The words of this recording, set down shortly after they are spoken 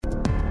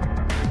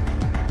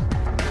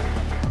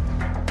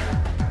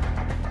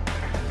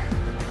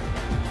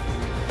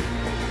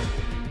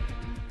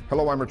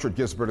Hello, I'm Richard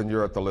Gisbert, and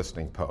you're at The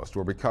Listening Post,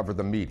 where we cover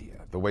the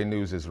media, the way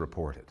news is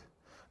reported.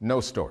 No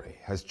story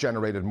has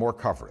generated more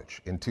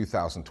coverage in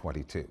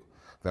 2022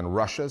 than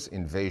Russia's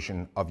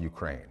invasion of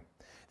Ukraine.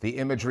 The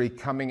imagery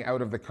coming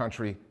out of the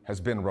country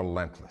has been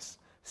relentless.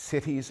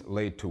 Cities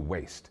laid to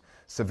waste,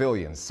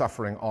 civilians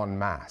suffering en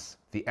masse,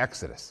 the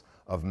exodus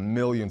of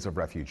millions of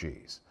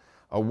refugees.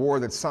 A war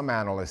that some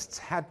analysts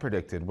had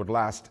predicted would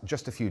last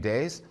just a few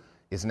days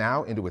is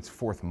now into its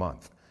fourth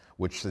month,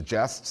 which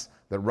suggests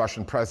that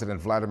Russian President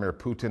Vladimir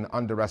Putin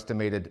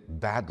underestimated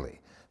badly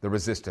the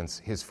resistance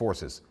his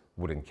forces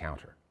would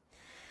encounter.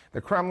 The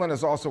Kremlin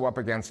is also up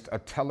against a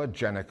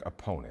telegenic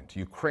opponent,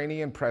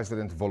 Ukrainian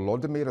President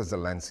Volodymyr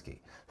Zelensky,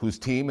 whose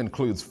team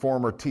includes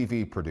former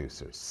TV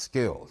producers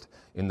skilled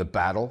in the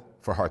battle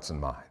for hearts and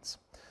minds.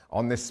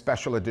 On this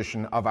special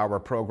edition of our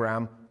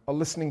program, a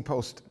Listening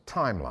Post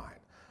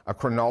timeline, a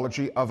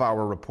chronology of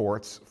our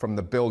reports from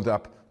the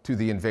build-up to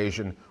the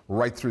invasion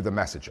right through the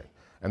messaging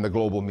and the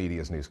global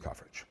media's news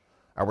coverage.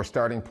 Our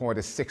starting point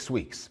is 6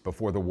 weeks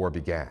before the war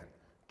began,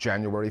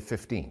 January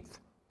 15th,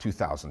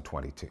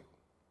 2022.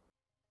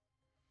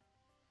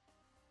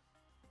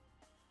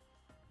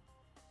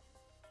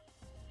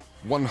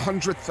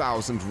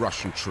 "100,000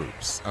 Russian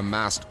troops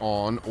amassed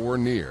on or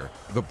near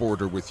the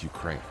border with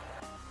Ukraine.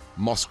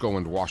 Moscow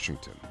and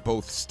Washington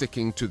both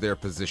sticking to their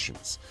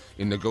positions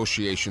in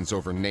negotiations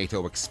over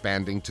NATO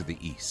expanding to the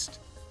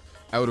east.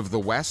 Out of the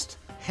West,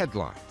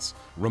 headlines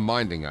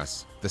reminding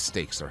us the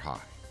stakes are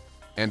high.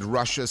 And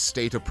Russia's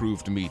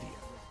state-approved media,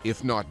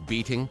 if not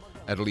beating,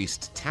 at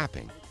least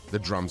tapping the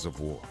drums of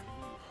war.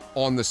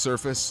 On the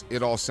surface,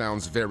 it all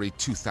sounds very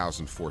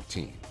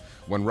 2014,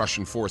 when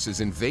Russian forces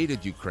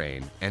invaded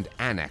Ukraine and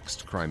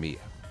annexed Crimea.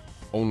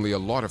 Only a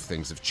lot of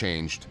things have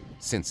changed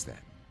since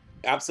then.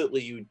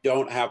 Absolutely, you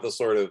don't have the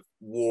sort of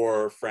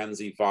war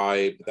frenzy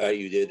vibe that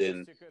you did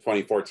in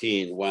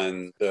 2014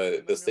 when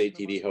the state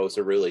TV hosts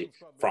are really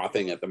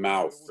frothing at the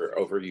mouth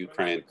over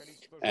Ukraine.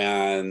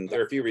 And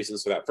there are a few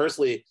reasons for that.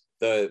 Firstly,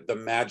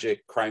 the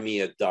magic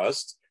Crimea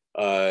dust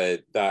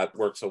that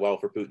worked so well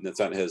for Putin that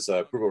sent his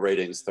approval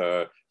ratings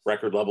to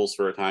record levels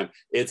for a time,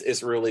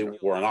 it's really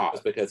worn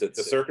off because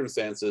the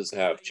circumstances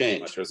have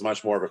changed. There's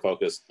much more of a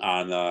focus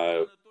on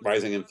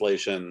rising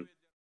inflation,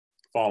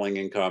 falling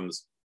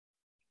incomes,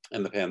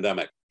 and the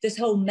pandemic. This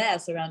whole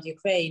mess around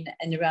Ukraine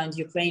and around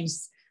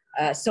Ukraine's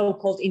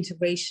so-called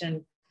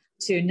integration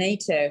to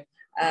NATO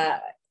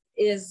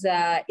is,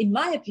 in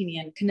my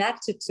opinion,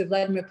 connected to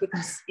Vladimir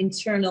Putin's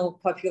internal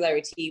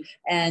popularity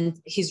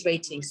and his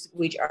ratings,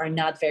 which are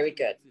not very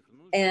good.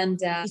 And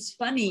it's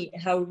funny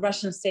how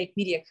Russian state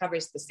media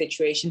covers the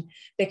situation,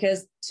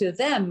 because to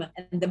them,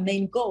 and the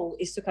main goal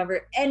is to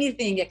cover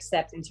anything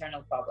except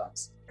internal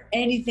problems,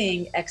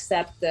 anything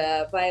except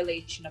the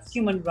violation of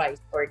human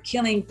rights or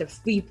killing the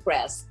free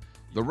press.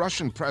 The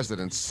Russian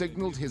president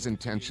signaled his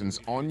intentions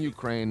on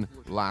Ukraine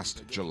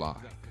last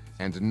July,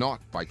 and not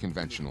by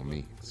conventional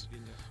means.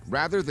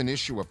 Rather than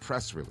issue a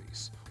press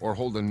release or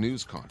hold a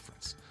news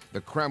conference, the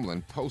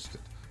Kremlin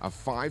posted a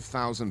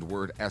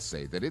 5,000-word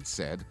essay that it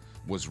said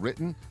was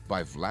written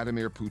by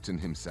Vladimir Putin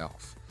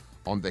himself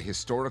on the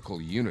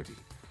historical unity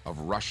of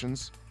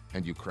Russians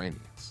and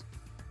Ukrainians.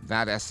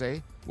 That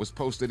essay was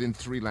posted in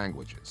 3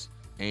 languages,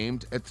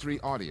 aimed at 3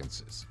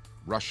 audiences: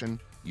 Russian,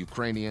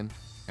 Ukrainian,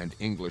 and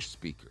English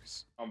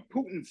speakers.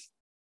 Putin's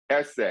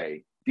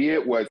essay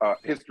was a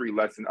history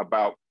lesson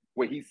about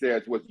what he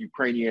says was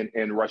Ukrainian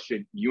and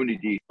Russian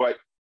unity. But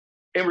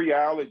in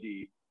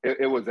reality,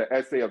 it was an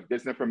essay of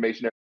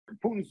disinformation.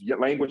 Putin's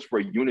language for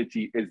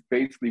unity is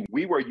basically,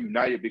 we were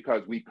united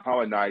because we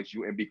colonized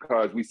you and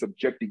because we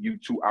subjected you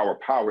to our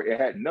power. It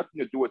had nothing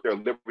to do with their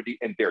liberty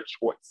and their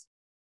choice.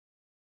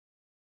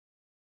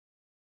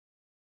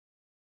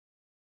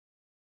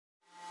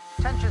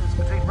 Tensions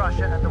between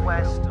Russia and the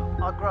West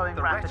are growing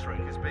rapidly.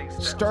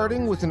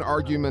 Starting with an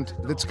argument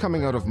that's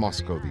coming out of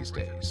Moscow these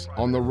days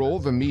on the role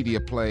the media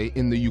play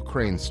in the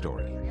Ukraine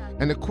story,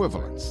 an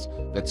equivalence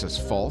that's as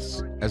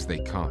false as they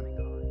come.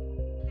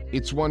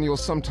 It's one you'll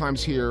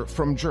sometimes hear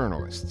from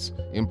journalists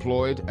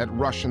employed at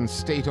Russian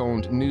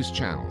state-owned news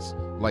channels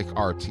like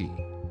RT.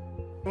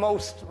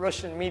 Most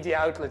Russian media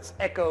outlets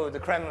echo the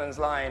Kremlin's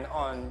line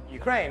on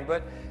Ukraine,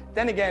 but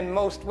then again,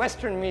 most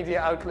Western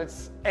media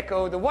outlets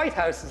echo the White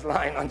House's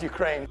line on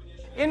Ukraine.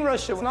 In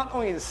Russia, it's not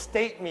only the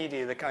state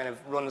media that kind of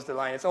runs the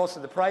line, it's also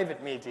the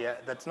private media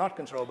that's not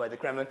controlled by the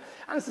Kremlin,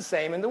 and it's the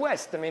same in the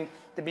West. I mean,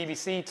 the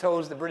BBC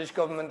toes the British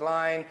government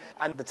line,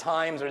 and the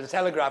Times or the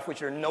Telegraph,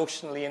 which are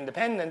notionally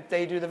independent,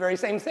 they do the very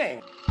same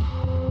thing.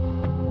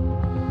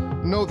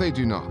 No, they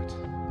do not.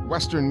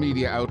 Western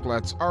media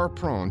outlets are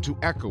prone to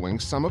echoing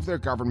some of their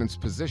government's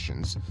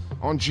positions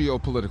on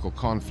geopolitical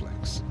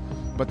conflicts.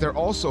 But they're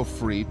also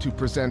free to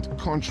present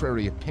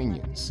contrary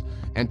opinions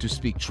and to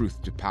speak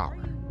truth to power.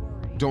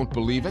 Don't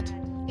believe it?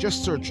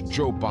 Just search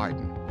Joe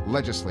Biden,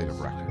 legislative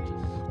record,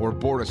 or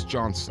Boris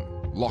Johnson,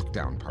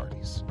 lockdown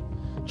parties.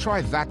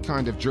 Try that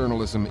kind of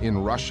journalism in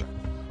Russia,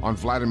 on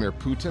Vladimir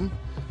Putin,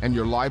 and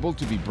you're liable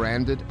to be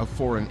branded a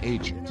foreign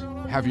agent,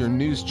 have your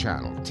news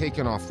channel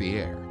taken off the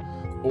air,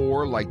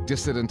 or, like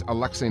dissident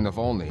Alexei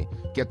Navalny,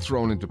 get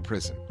thrown into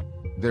prison.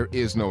 There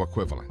is no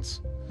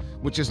equivalence.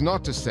 Which is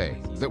not to say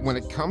that when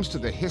it comes to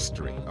the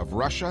history of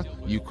Russia,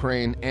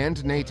 Ukraine,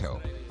 and NATO,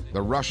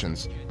 the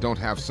Russians don't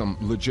have some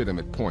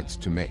legitimate points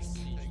to make.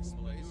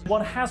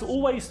 One has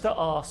always to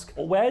ask,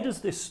 where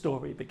does this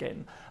story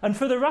begin? And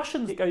for the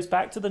Russians, it goes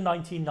back to the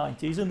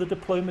 1990s and the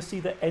diplomacy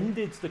that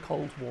ended the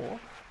Cold War,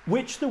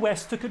 which the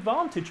West took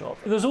advantage of.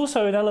 There's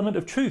also an element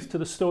of truth to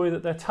the story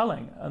that they're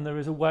telling, and there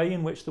is a way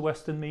in which the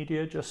Western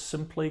media just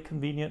simply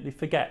conveniently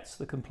forgets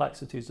the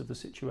complexities of the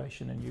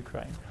situation in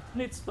Ukraine.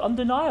 And it's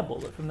undeniable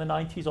that from the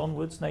 90s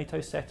onwards,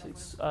 NATO set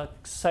its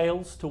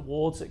sails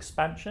towards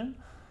expansion,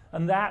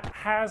 and that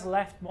has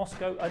left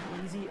Moscow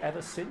uneasy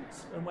ever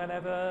since. And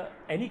whenever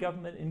any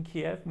government in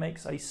Kiev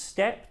makes a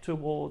step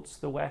towards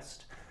the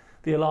West,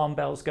 the alarm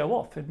bells go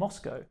off in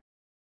Moscow.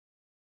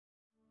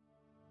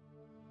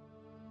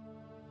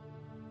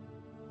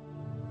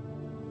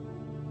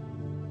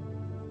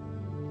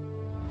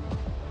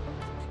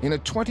 In a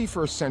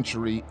 21st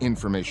century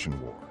information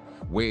war,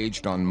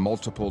 waged on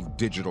multiple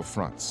digital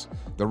fronts,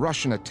 the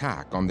Russian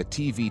attack on the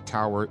TV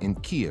tower in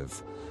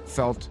Kiev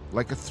felt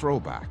like a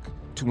throwback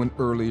to an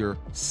earlier,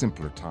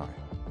 simpler time,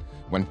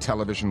 when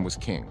television was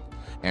king,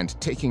 and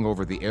taking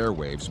over the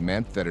airwaves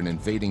meant that an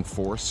invading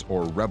force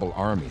or rebel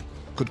army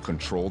could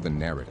control the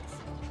narrative.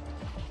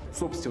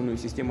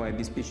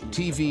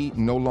 TV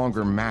no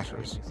longer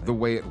matters the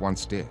way it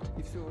once did,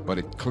 but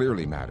it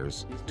clearly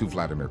matters to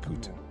Vladimir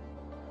Putin.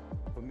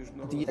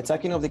 The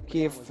attacking of the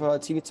Kiev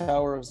TV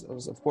tower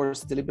was, of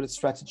course, a deliberate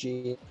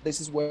strategy.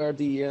 This is where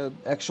the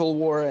actual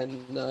war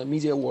and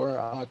media war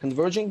are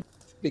converging,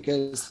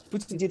 because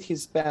Putin did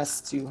his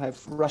best to have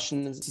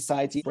Russian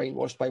society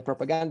brainwashed by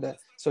propaganda.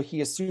 So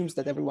he assumes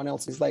that everyone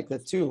else is like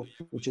that too,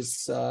 which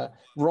is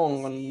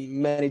wrong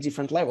on many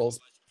different levels,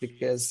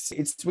 because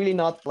it's really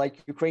not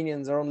like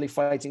Ukrainians are only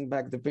fighting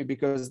back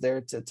because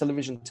their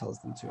television tells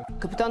them to.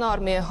 Капитан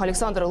армии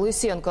Александр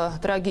Лысенко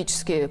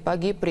трагически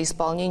погиб при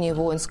исполнении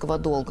воинского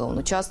долга. Он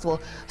участвовал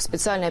в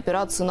специальной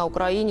операции на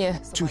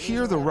Украине. To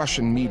hear the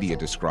Russian media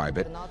describe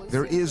it,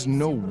 there is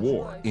no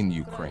war in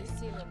Ukraine,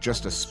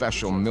 just a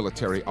special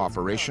military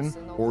operation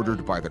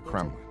ordered by the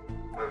Kremlin.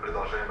 Мы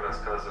продолжаем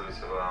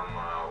рассказывать вам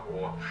о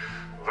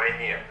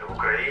войне в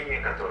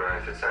Украине, которая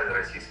официально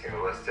российскими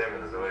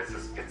властями называется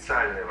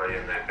специальная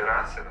военная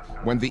операция.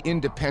 When the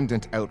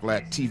independent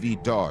outlet TV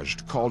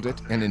Dozhd called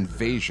it an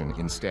invasion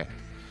instead,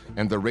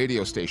 and the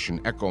radio station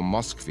Echo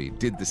Moskvy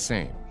did the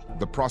same,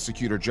 the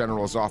Prosecutor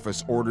General's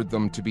office ordered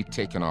them to be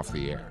taken off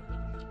the air.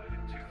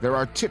 There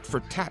are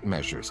tit-for-tat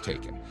measures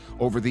taken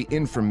over the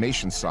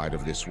information side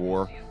of this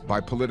war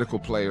by political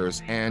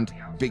players and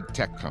big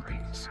tech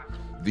companies.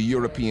 The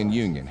European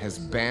Union has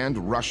banned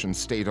Russian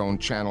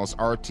state-owned channels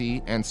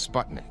RT and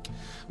Sputnik,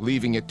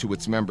 leaving it to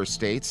its member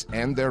states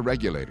and their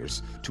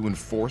regulators to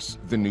enforce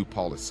the new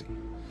policy.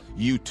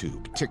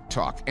 YouTube,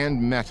 TikTok, and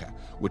Meta,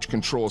 which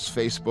controls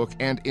Facebook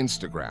and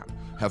Instagram,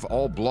 have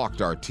all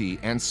blocked RT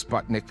and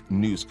Sputnik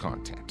news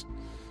content.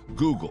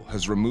 Google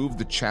has removed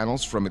the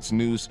channels from its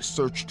news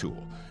search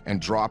tool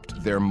and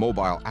dropped their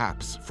mobile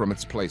apps from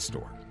its Play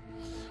Store.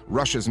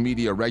 Russia's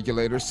media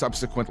regulators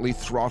subsequently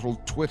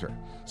throttled Twitter,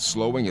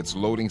 slowing its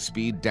loading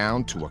speed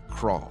down to a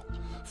crawl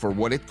for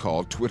what it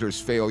called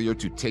Twitter's failure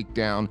to take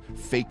down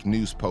fake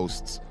news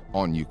posts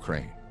on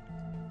Ukraine.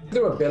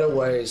 There are better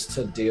ways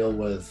to deal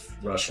with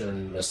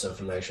Russian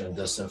misinformation and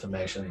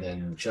disinformation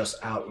than just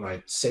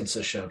outright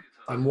censorship.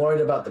 I'm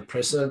worried about the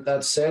precedent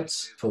that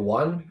sets, for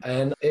one,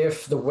 and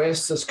if the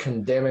West is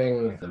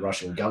condemning the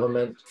Russian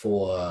government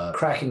for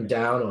cracking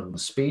down on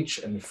speech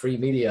and free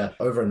media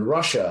over in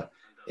Russia,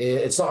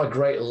 it's not a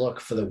great look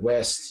for the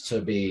West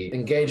to be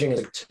engaging in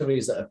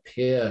activities that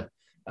appear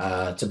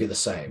to be the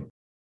same.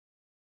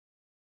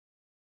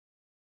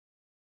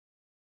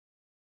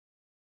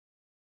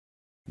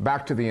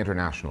 Back to the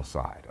international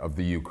side of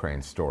the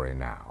Ukraine story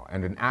now,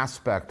 and an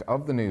aspect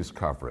of the news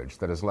coverage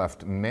that has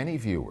left many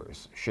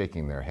viewers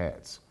shaking their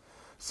heads.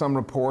 Some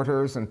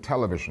reporters and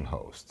television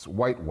hosts,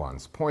 white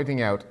ones,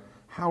 pointing out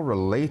how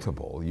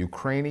relatable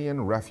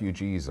Ukrainian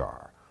refugees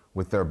are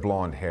with their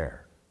blonde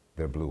hair,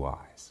 their blue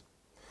eyes.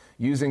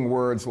 Using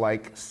words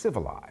like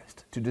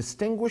civilized to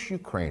distinguish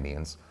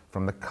Ukrainians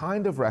from the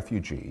kind of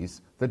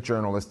refugees that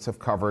journalists have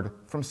covered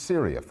from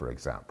Syria, for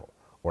example,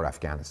 or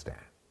Afghanistan.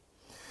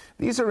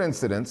 These are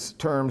incidents,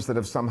 terms that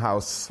have somehow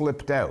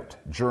slipped out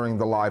during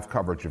the live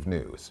coverage of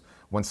news,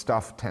 when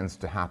stuff tends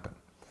to happen.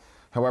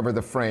 However,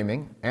 the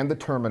framing and the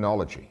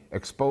terminology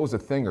expose a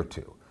thing or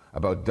two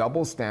about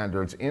double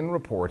standards in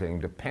reporting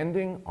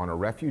depending on a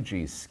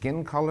refugee's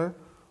skin color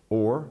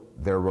or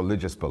their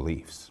religious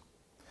beliefs.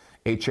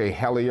 HA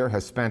Hellyer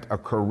has spent a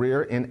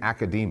career in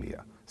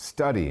academia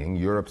studying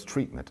Europe's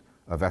treatment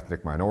of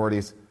ethnic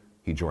minorities.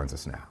 He joins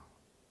us now.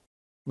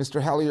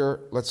 Mr. Hellyer,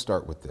 let's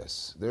start with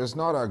this. There's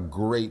not a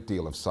great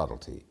deal of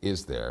subtlety,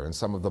 is there, in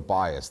some of the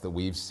bias that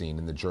we've seen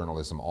in the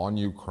journalism on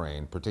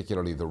Ukraine,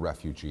 particularly the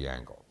refugee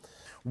angle.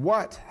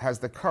 What has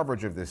the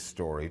coverage of this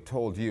story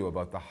told you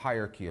about the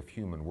hierarchy of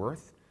human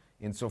worth,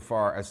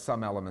 insofar as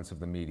some elements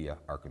of the media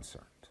are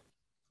concerned?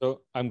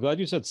 So I'm glad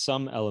you said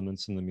some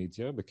elements in the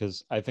media,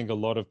 because I think a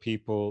lot of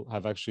people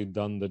have actually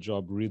done the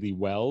job really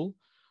well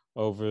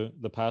over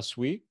the past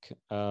week.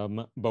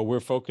 But we're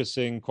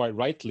focusing quite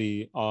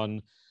rightly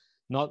on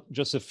not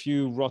just a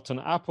few rotten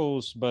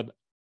apples, but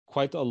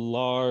quite a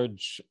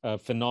large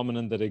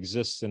phenomenon that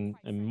exists in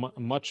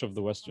much of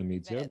the Western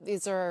media.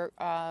 These are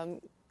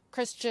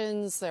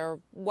Christians, they're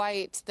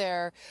white,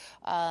 they're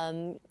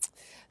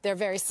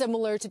very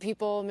similar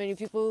to many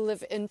people who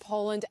live in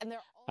Poland.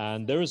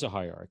 And there is a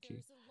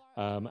hierarchy.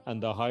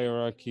 And the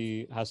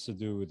hierarchy has to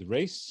do with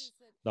race.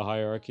 The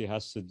hierarchy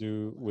has to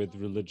do with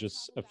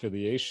religious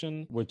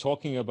affiliation. We're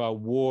talking about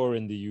war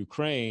in the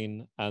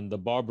Ukraine and the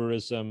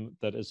barbarism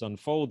that is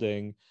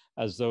unfolding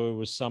as though it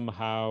was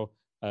somehow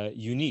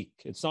unique.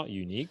 It's not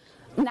unique.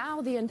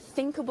 Now the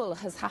unthinkable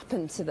has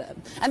happened to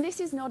them. And this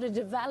is not a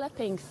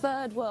developing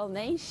third world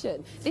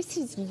nation. This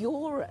is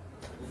Europe.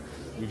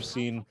 We've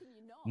seen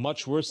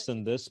much worse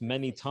than this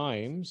many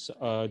times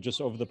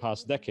just over the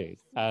past decade.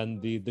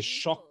 And the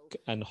shock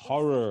and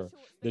horror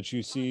that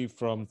you see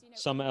from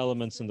some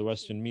elements in the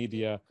Western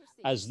media,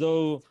 as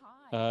though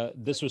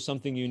this was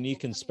something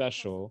unique and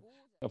special.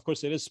 Of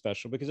course, it is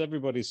special because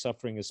everybody's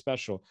suffering is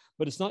special,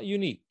 but it's not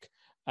unique.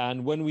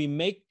 And when we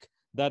make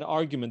that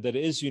argument that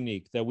it is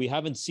unique, that we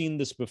haven't seen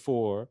this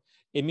before,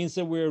 it means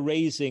that we're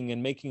erasing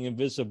and making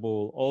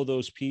invisible all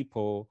those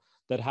people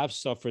that have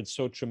suffered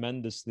so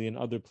tremendously in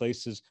other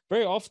places,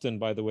 very often,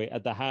 by the way,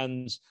 at the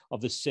hands of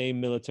the same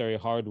military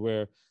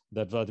hardware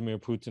that Vladimir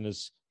Putin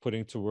is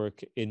putting to work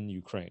in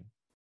Ukraine.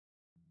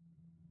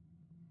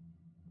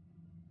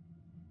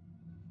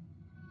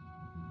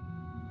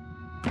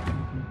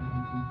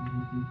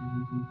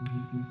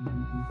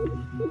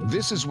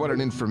 This is what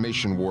an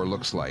information war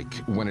looks like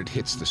when it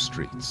hits the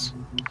streets.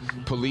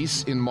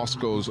 Police in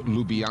Moscow's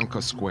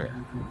Lubyanka Square,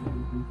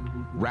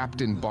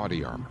 wrapped in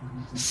body armor,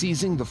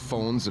 seizing the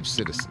phones of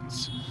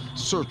citizens,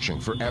 searching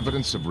for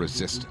evidence of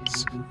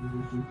resistance.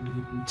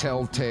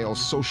 Telltale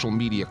social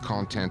media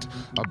content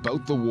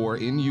about the war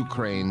in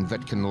Ukraine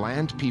that can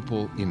land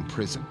people in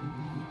prison.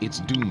 It's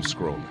doom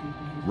scrolling,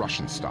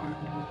 Russian style.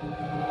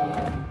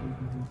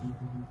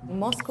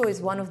 Moscow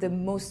is one of the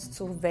most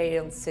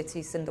surveilled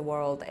cities in the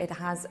world. It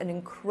has an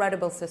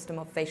incredible system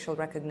of facial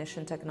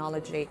recognition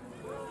technology.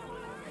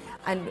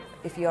 And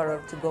if you are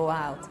to go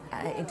out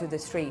into the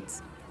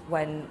streets,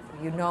 when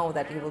you know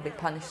that you will be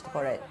punished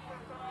for it,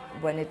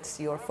 when it's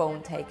your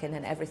phone taken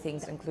and everything,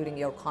 including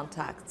your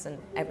contacts and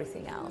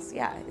everything else,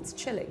 yeah, it's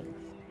chilling.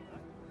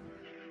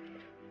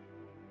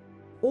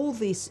 All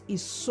this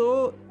is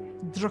so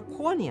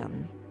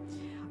draconian.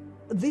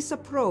 This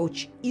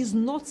approach is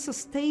not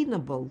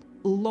sustainable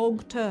long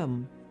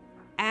term.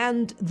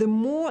 And the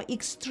more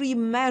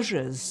extreme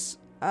measures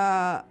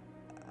of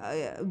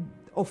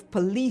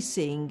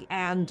policing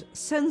and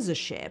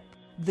censorship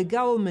the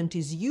government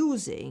is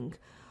using,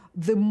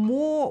 the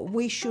more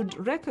we should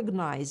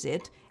recognize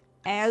it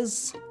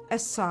as a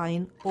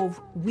sign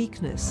of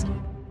weakness.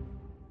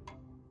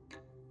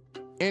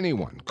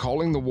 Anyone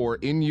calling the war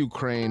in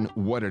Ukraine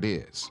what it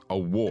is, a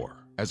war,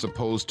 as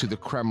opposed to the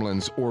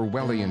Kremlin's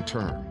Orwellian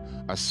term,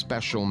 a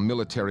special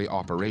military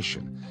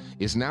operation,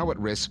 is now at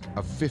risk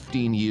of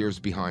 15 years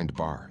behind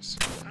bars.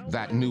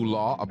 That new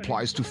law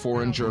applies to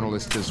foreign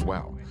journalists as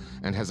well,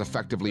 and has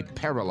effectively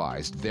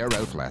paralyzed their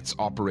outlets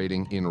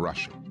operating in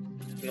Russia.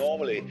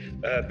 Normally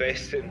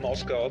based in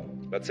Moscow,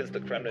 but since the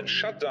Kremlin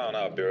shut down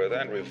our bureau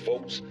and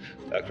revoked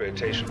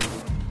accreditation.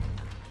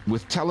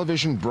 With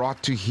television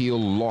brought to heel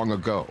long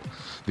ago,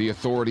 the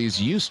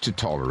authorities used to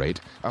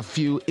tolerate a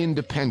few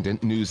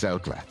independent news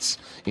outlets,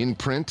 in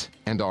print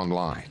and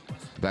online.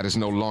 That is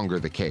no longer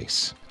the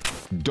case.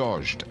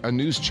 Dozhd, a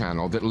news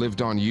channel that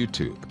lived on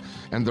YouTube,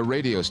 and the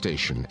radio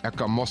station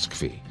Eka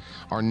Moskvi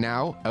are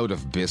now out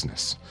of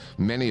business.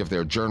 Many of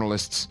their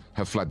journalists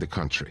have fled the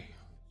country.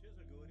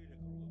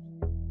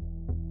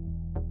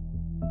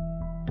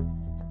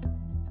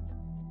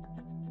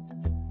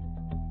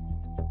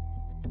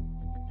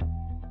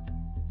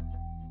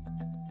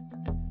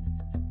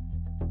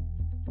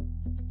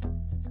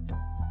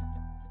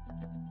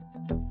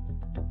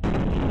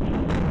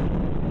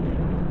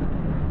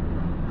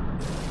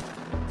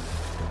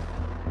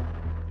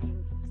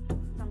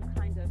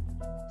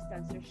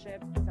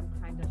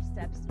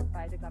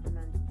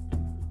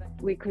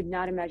 We could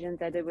not imagine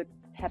that it would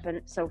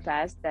happen so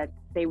fast, that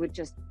they would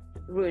just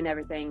ruin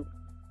everything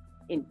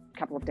in a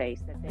couple of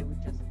days, that they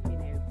would just,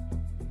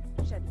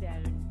 shut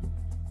down.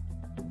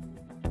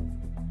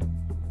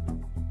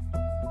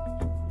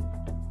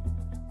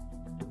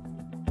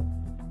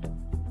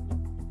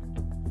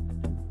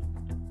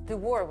 The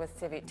war with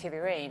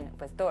TV Rain,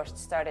 with Dozhd,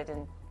 started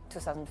in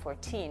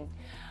 2014,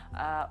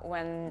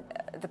 when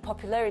the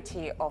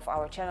popularity of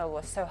our channel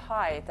was so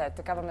high that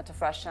the government of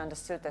Russia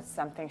understood that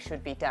something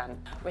should be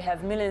done. We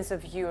have millions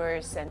of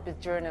viewers, and the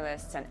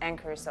journalists and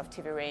anchors of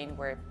TV Rain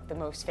were the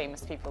most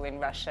famous people in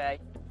Russia.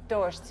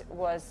 Dozhd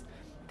was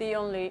the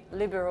only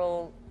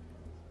liberal,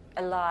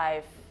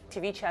 alive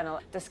TV channel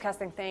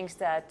discussing things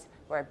that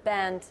were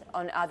banned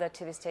on other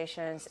TV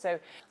stations. So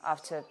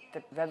after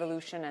the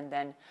revolution and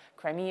then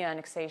Crimea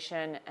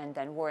annexation and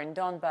then war in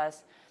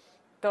Donbass,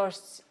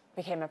 Dozhd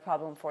became a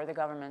problem for the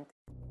government.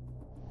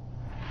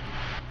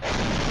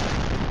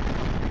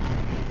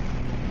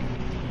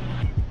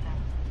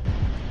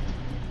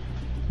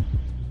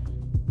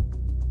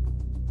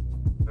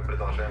 Мы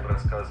продолжаем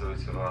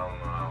рассказывать вам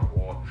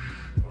о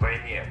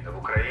войне в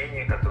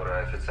Украине,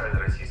 которая официально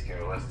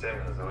российскими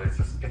властями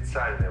называется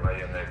специальной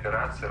военной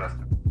операцией.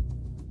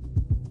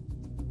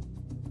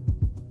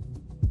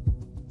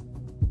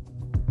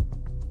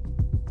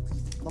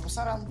 Но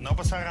пасаран. Но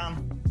пасаран.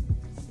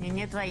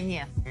 Нет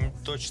войне.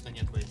 Точно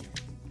нет войны.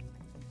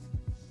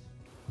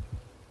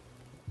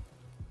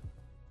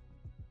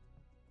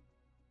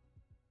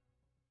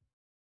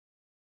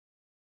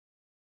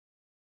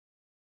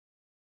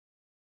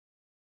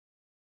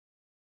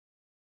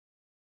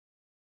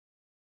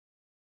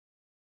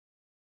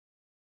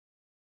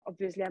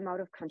 Obviously, I'm out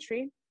of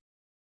country.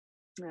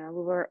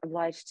 We were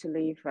obliged to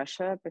leave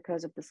Russia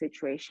because of the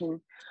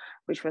situation,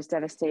 which was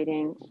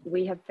devastating.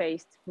 We have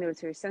faced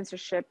military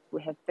censorship.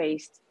 We have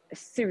faced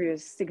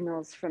serious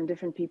signals from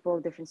different people,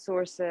 different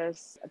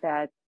sources,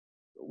 that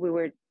we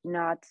were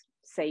not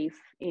safe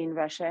in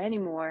Russia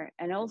anymore.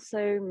 And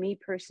also me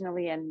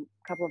personally and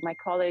a couple of my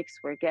colleagues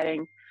were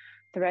getting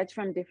threats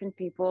from different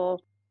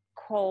people,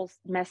 calls,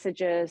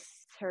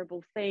 messages,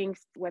 terrible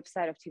things. The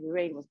website of TV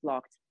Rain was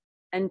blocked.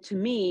 And to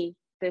me,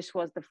 this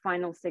was the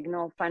final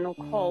signal, final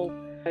call.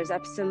 I was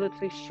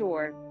absolutely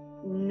sure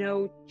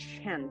no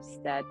chance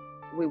that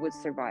we would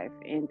survive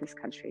in this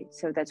country.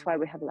 So that's why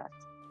we have left.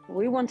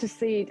 We want to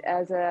see it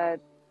as a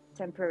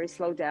temporary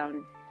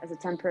slowdown, as a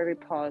temporary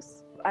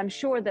pause. I'm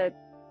sure that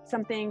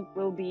something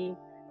will be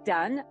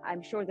done.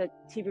 I'm sure that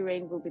TV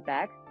Rain will be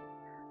back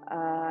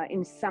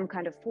in some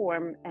kind of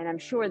form. And I'm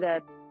sure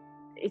that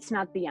it's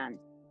not the end.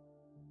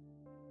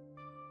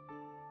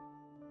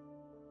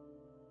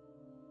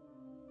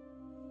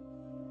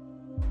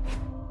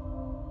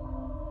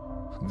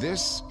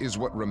 This is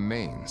what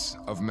remains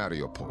of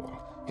Mariupol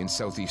in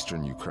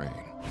southeastern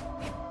Ukraine.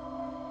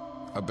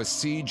 A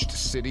besieged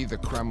city the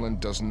Kremlin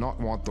does not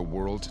want the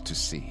world to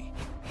see.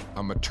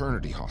 A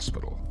maternity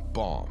hospital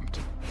bombed.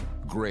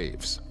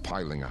 Graves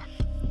piling up.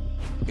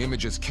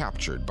 Images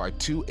captured by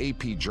 2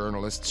 AP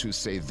journalists who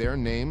say their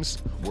names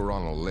were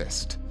on a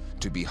list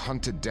to be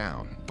hunted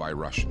down by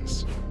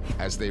Russians.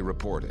 As they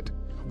reported,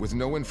 with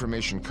no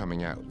information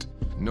coming out,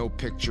 no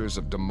pictures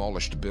of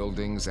demolished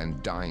buildings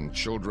and dying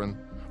children,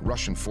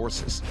 Russian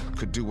forces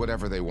could do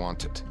whatever they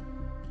wanted.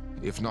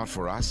 If not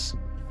for us,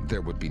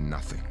 there would be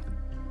nothing.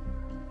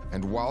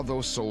 And while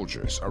those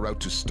soldiers are out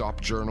to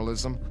stop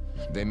journalism,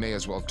 they may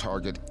as well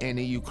target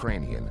any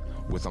Ukrainian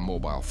with a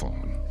mobile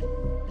phone.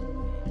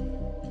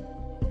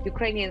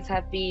 Ukrainians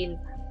have been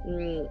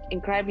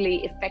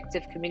incredibly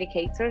effective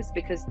communicators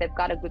because they've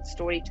got a good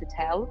story to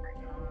tell.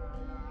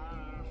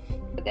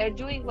 They're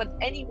doing what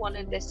anyone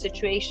in this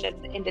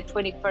situation in the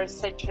 21st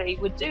century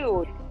would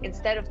do.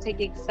 Instead of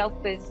taking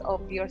selfies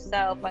of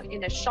yourself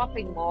in a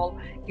shopping mall,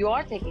 you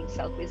are taking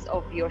selfies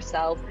of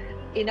yourself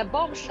in a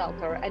bomb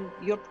shelter and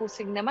you're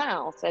posting them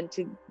out, and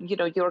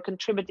you're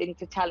contributing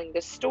to telling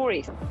the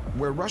stories.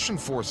 Where Russian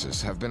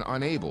forces have been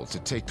unable to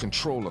take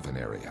control of an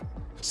area,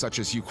 such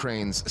as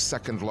Ukraine's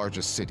second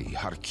largest city,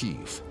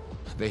 Kharkiv,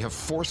 they have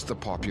forced the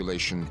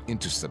population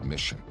into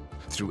submission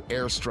through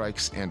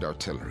airstrikes and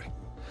artillery.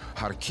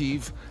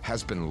 Kharkiv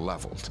has been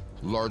leveled,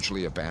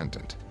 largely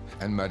abandoned,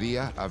 and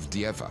Maria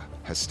Avdeeva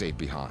has stayed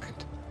behind.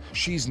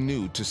 She's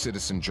new to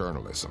citizen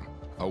journalism,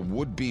 a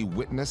would-be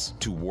witness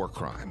to war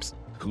crimes,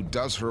 who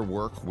does her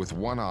work with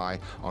one eye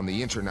on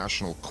the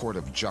International Court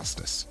of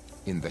Justice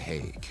in The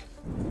Hague.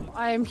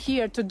 I am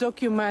here to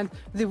document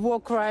the war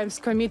crimes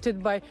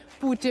committed by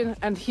Putin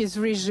and his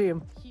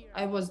regime.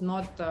 I was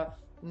not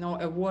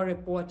a war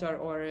reporter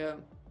or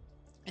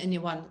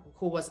anyone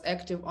who was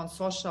active on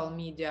social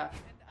media.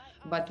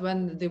 But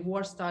when the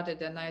war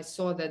started and I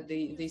saw that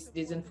this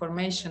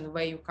disinformation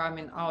wave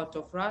coming out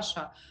of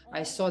Russia,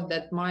 I saw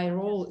that my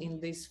role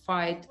in this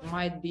fight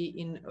might be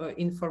in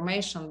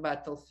information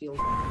battlefield.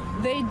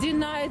 They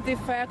deny the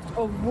fact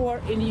of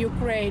war in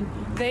Ukraine.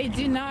 They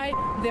deny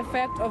the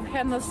fact of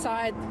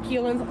genocide,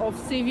 killing of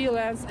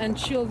civilians and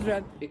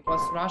children.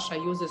 Because Russia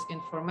uses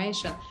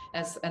information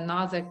as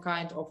another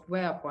kind of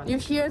weapon. You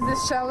hear the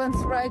challenge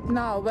right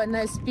now when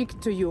I speak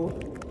to you,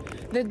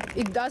 that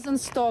it doesn't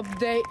stop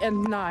day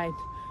and night.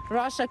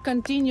 Russia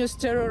continues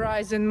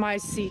terrorizing my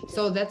city.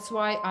 So that's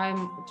why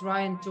I'm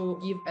trying to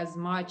give as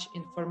much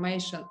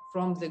information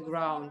from the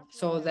ground,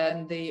 so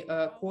that the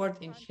court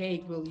in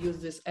Hague will use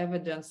these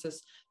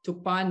evidences to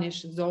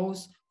punish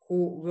those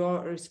who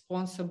were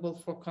responsible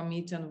for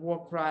committing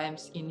war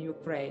crimes in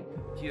Ukraine.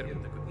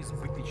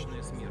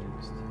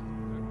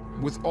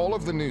 With all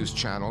of the news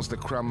channels the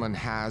Kremlin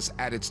has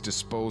at its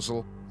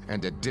disposal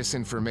and a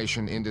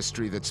disinformation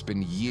industry that's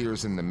been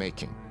years in the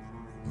making,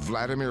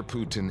 Vladimir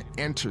Putin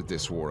entered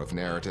this war of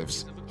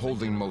narratives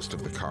holding most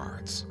of the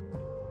cards.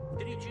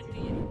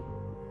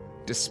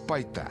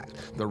 Despite that,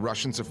 the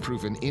Russians have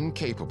proven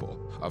incapable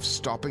of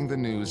stopping the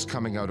news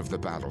coming out of the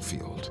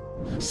battlefield.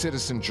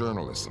 Citizen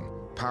journalism,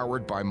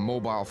 powered by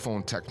mobile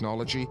phone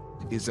technology,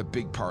 is a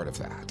big part of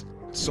that.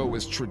 So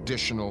is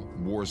traditional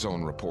war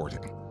zone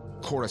reporting,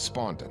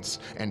 correspondents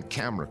and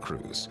camera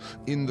crews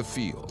in the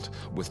field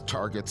with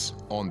targets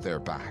on their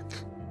back.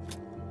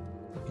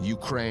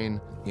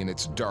 Ukraine, in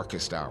its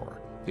darkest hour,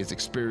 is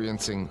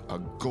experiencing a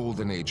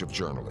golden age of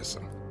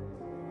journalism,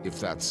 if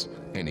that's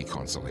any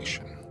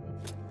consolation.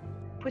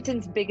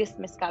 Putin's biggest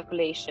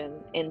miscalculation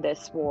in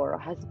this war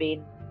has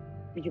been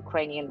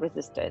Ukrainian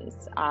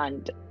resistance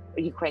and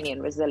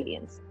Ukrainian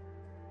resilience.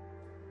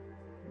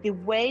 The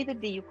way that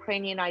the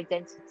Ukrainian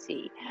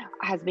identity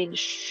has been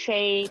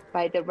shaped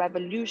by the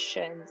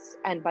revolutions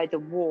and by the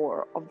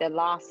war of the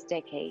last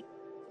decade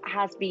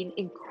has been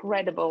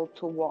incredible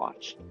to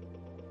watch.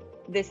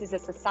 This is a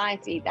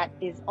society that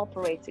is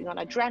operating on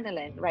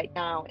adrenaline right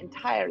now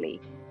entirely.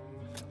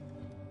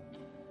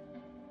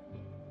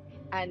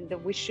 And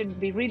we should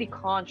be really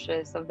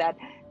conscious of that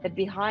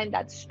behind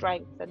that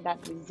strength and that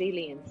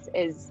resilience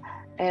is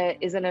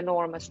an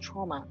enormous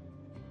trauma.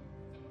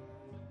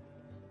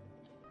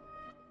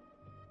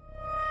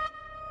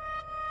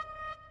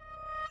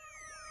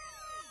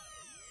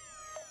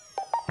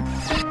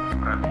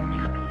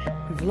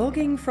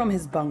 Vlogging from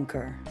his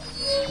bunker,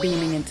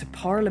 beaming into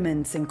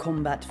parliaments in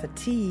combat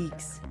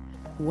fatigues,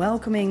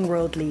 welcoming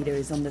world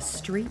leaders on the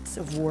streets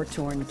of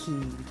war-torn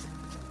Kyiv.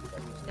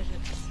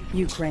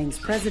 Ukraine's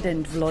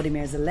President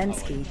Volodymyr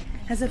Zelensky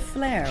has a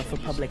flair for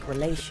public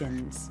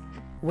relations,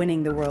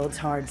 winning the world's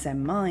hearts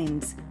and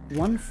minds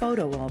one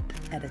photo op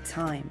at a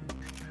time.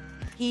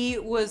 He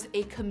was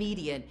a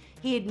comedian.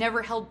 He had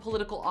never held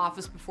political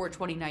office before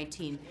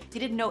 2019. He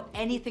didn't know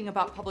anything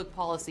about public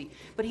policy,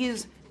 but he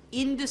is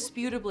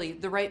indisputably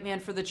the right man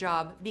for the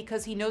job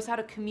because he knows how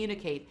to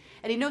communicate.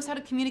 And he knows how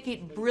to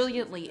communicate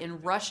brilliantly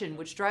in Russian,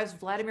 which drives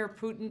Vladimir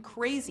Putin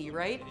crazy,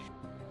 right?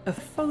 A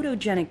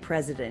photogenic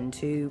president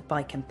who,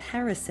 by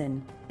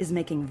comparison, is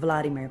making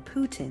Vladimir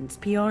Putin's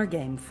PR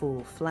game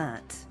fall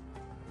flat.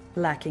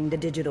 Lacking the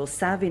digital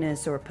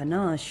savviness or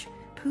panache,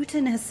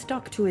 Putin has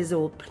stuck to his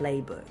old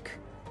playbook.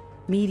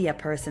 Media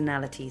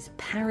personalities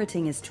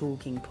parroting his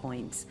talking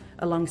points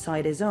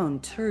alongside his own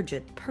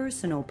turgid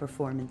personal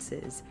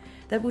performances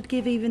that would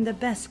give even the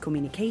best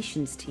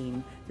communications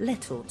team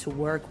little to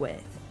work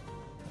with.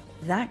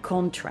 That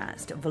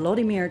contrast,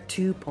 Volodymyr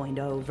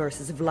 2.0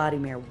 versus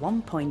Vladimir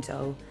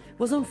 1.0,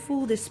 was on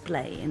full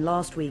display in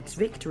last week's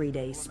Victory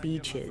Day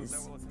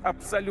speeches.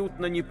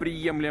 Абсолютно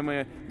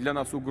неприемлемые для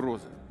нас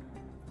угрозы,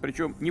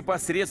 причем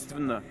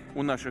непосредственно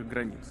у наших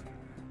границ.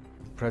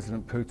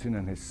 President Putin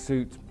and his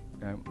suit,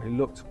 he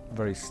looked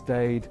very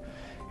staid.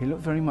 He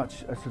looked very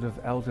much a sort of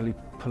elderly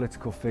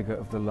political figure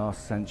of the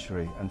last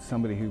century and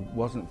somebody who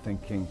wasn't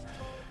thinking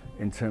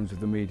in terms of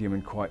the medium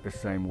in quite the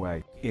same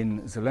way.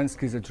 In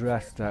Zelensky's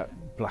address, that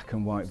black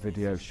and white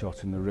video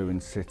shot in the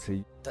ruined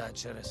city. Та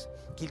через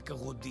кілька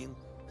годин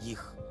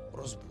їх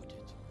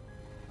розбудять.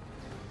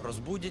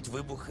 Розбудять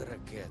вибухи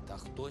ракет, а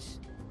хтось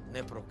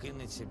не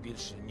прокинеться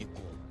більше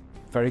ніколи.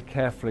 Very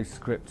carefully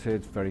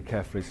scripted, very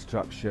carefully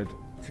structured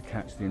to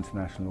catch the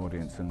international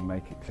audience and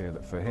make it clear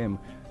that for him,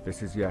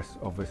 this is, yes,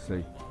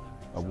 obviously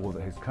a war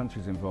that his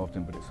country's involved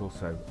in, but it's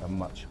also a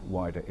much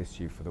wider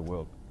issue for the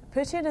world.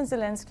 Putin and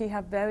Zelensky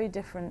have very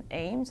different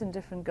aims and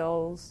different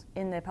goals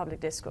in their public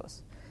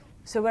discourse.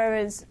 So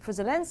whereas for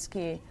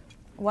Zelensky,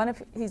 one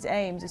of his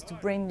aims is to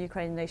bring the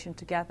Ukrainian nation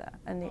together,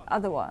 and the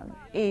other one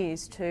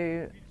is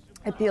to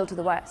appeal to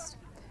the West.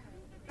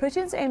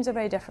 Putin's aims are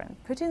very different.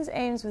 Putin's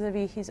aims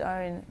vis-a-vis his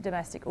own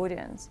domestic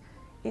audience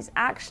is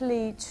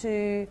actually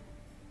to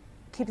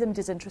keep them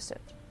disinterested.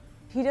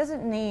 He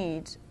doesn't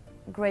need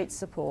great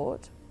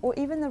support or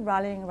even the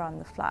rallying around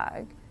the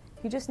flag.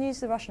 He just needs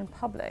the Russian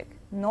public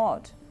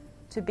not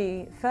to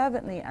be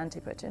fervently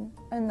anti-Putin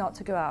and not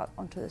to go out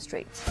onto the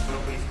streets.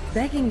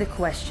 Begging the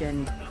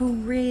question, who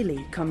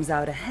really comes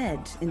out ahead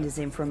in this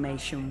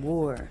information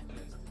war?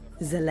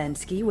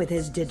 Zelensky with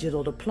his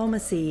digital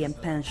diplomacy and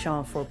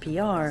penchant for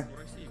PR,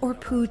 or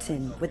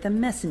Putin with the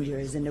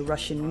messengers in the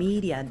Russian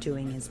media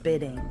doing his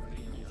bidding?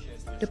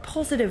 The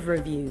positive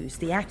reviews,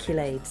 the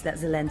accolades that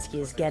Zelensky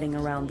is getting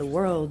around the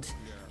world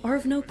are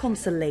of no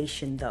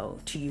consolation, though,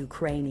 to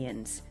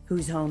Ukrainians,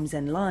 whose homes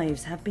and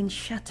lives have been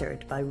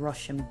shattered by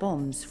Russian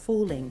bombs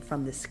falling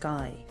from the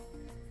sky.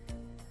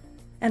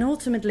 And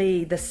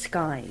ultimately, the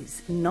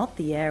skies, not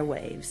the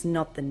airwaves,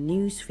 not the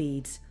news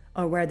feeds,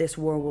 are where this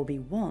war will be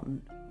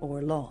won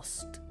or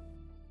lost.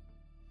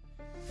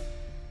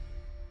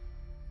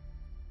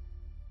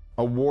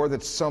 A war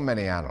that so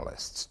many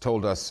analysts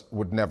told us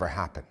would never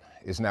happen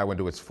is now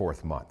into its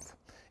fourth month.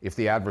 If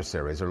the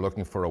adversaries are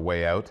looking for a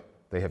way out,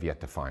 they have yet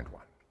to find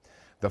one.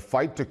 The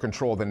fight to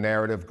control the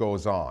narrative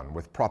goes on,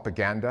 with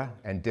propaganda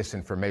and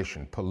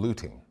disinformation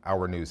polluting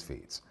our news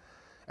feeds.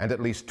 And at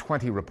least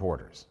 20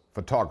 reporters,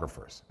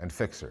 photographers, and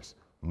fixers,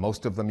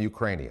 most of them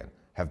Ukrainian,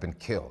 have been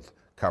killed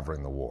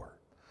covering the war.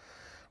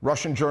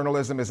 Russian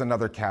journalism is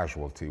another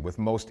casualty, with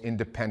most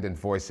independent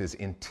voices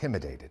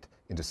intimidated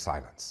into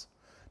silence.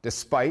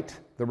 Despite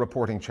the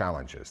reporting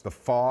challenges, the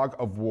fog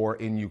of war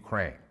in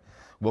Ukraine,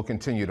 we'll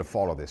continue to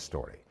follow this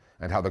story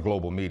and how the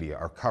global media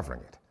are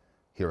covering it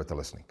here at The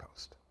Listening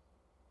Post.